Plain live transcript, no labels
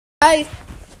Guys,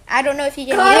 I don't know if you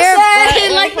can Carson, hear, but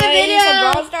we're like the playing video.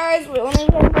 some Brawl Stars. We're only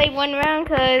gonna play one round,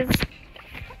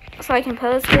 so I can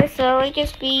post it. So let's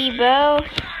just be bro.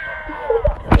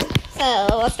 So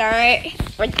we'll start.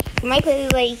 We might play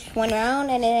like one round,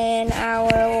 and then I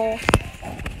will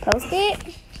post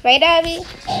it. Right, Abby?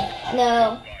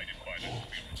 No.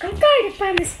 I'm going to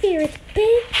find the spirits,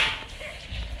 babe.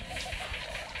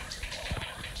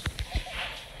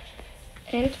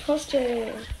 And it's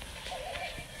posted.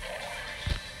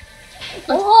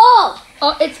 Oh,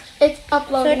 it's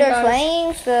uploading. So they're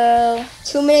playing. So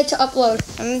 2 minutes to upload.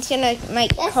 I'm just gonna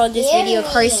call this video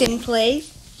Carson Plays.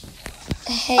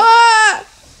 Hey, Ah!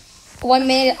 1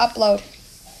 minute to upload.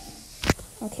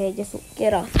 Okay, just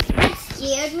get off. That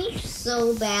scared me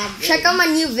so bad. Check out my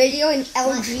new video in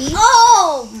LG.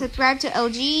 Oh! Subscribe to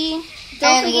LG. Don't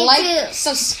And forget like, to...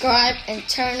 subscribe, and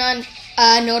turn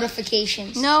on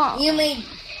notifications. No, You made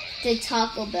the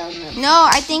Taco Bell number. no,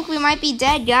 I think we might be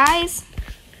dead, guys.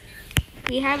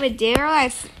 We have a Daryl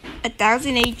at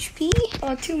 1,000 HP.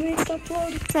 2 minutes to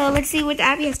upload. So let's see what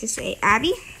Abby has to say.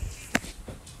 Abby,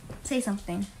 say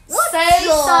something. Say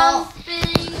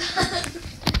something.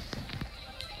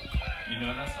 You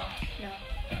know that song?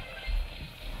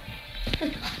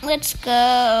 Let's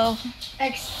go.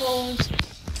 Exposed.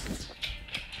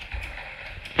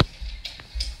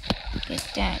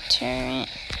 Get that turret.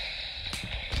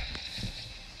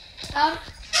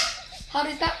 How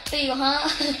does that feel, huh?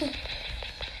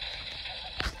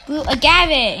 Blue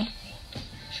agave.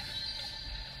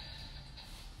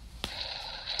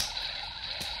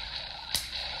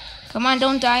 Come on,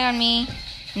 don't die on me.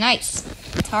 Nice.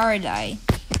 Tara died.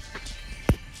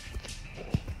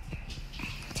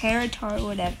 Tara,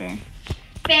 whatever.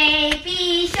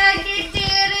 Baby shark,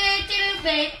 do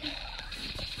baby.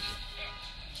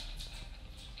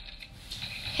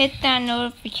 Hit that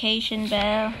notification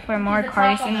bell for more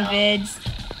Carson vids.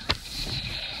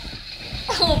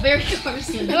 Oh, very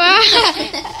Carson.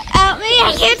 Help me!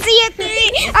 I can't see it.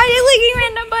 I'm just clicking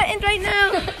random buttons right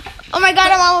now. Oh my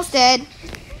god, I'm almost dead.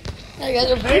 You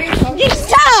guys are very Carson. Dude,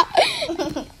 stop!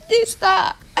 Dude,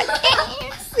 stop! I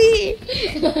can't see.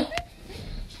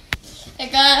 Hey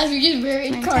guys, we just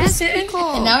buried Carson.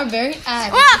 cool. And now we're buried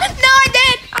Abby. Ah, no, I'm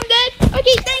dead. I'm dead.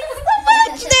 Okay, thanks so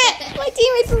much. That my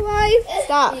teammate's alive.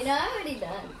 Stop. You know, I'm already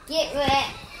done. Get wet.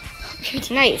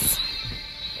 Nice.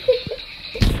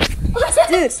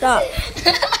 Dude, stop.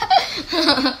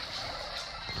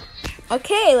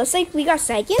 Okay, looks like we got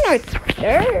second or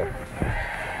third.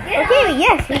 Okay,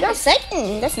 yes, we got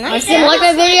second. That's nice. Like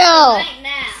the video. Right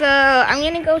now. So I'm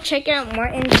gonna go check out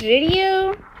Martin's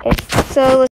video. So